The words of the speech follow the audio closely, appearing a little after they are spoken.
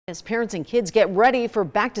As parents and kids get ready for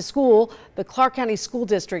back to school, the Clark County School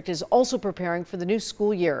District is also preparing for the new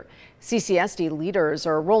school year. CCSD leaders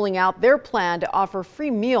are rolling out their plan to offer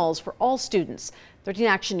free meals for all students. 13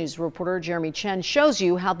 Action News reporter Jeremy Chen shows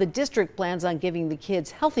you how the district plans on giving the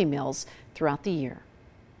kids healthy meals throughout the year.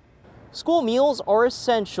 School meals are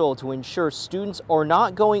essential to ensure students are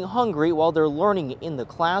not going hungry while they're learning in the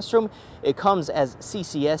classroom. It comes as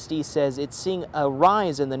CCSD says it's seeing a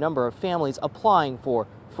rise in the number of families applying for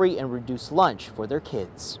free and reduced lunch for their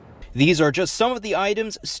kids. These are just some of the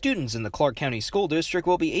items students in the Clark County School District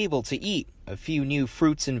will be able to eat. A few new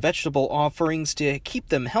fruits and vegetable offerings to keep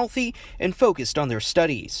them healthy and focused on their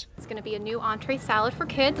studies. It's going to be a new entree salad for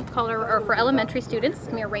kids. It's called, or for elementary students. It's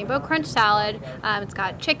going to be a rainbow crunch salad. It's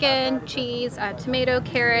got chicken, cheese, tomato,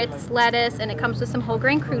 carrots, lettuce, and it comes with some whole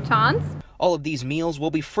grain croutons. All of these meals will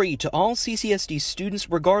be free to all CCSD students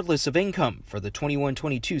regardless of income for the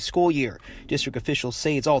 21-22 school year. District officials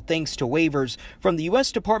say it's all thanks to waivers from the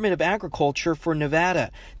U.S. Department of Agriculture for Nevada.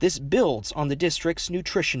 This builds on the district's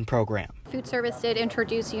nutrition program. Food Service did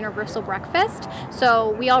introduce universal breakfast,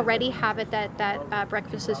 so we already have it that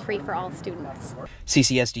breakfast is free for all students.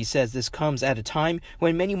 CCSD says this comes at a time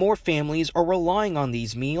when many more families are relying on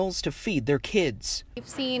these meals to feed their kids. We've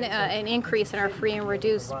seen an increase in our free and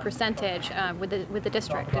reduced percentage with the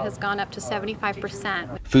district. It has gone up to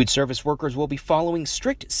 75%. Food service workers will be following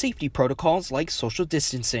strict safety protocols like social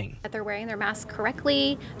distancing. They're wearing their masks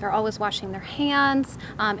correctly, they're always washing their hands,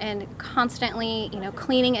 and constantly,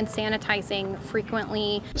 cleaning and sanitizing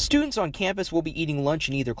frequently. Students on campus will be eating lunch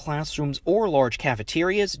in either classrooms or large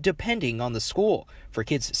cafeterias, depending on the school. For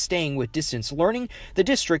kids staying with distance learning, the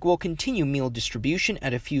district will continue meal distribution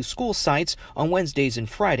at a few school sites on Wednesdays and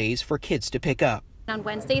Fridays for kids to pick up. On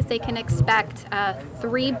Wednesdays, they can expect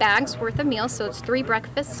 3 bags worth of meals, so it's 3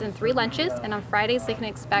 breakfasts and 3 lunches. And on Fridays, they can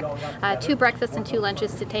expect 2 breakfasts and 2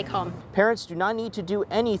 lunches to take home. Parents do not need to do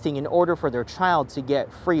anything in order for their child to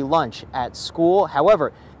get free lunch at school.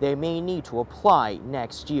 However, they may need to apply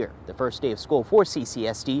next year. The first day of school for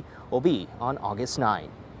CCSD will be on August 9.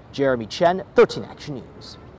 Jeremy Chen, 13 Action News.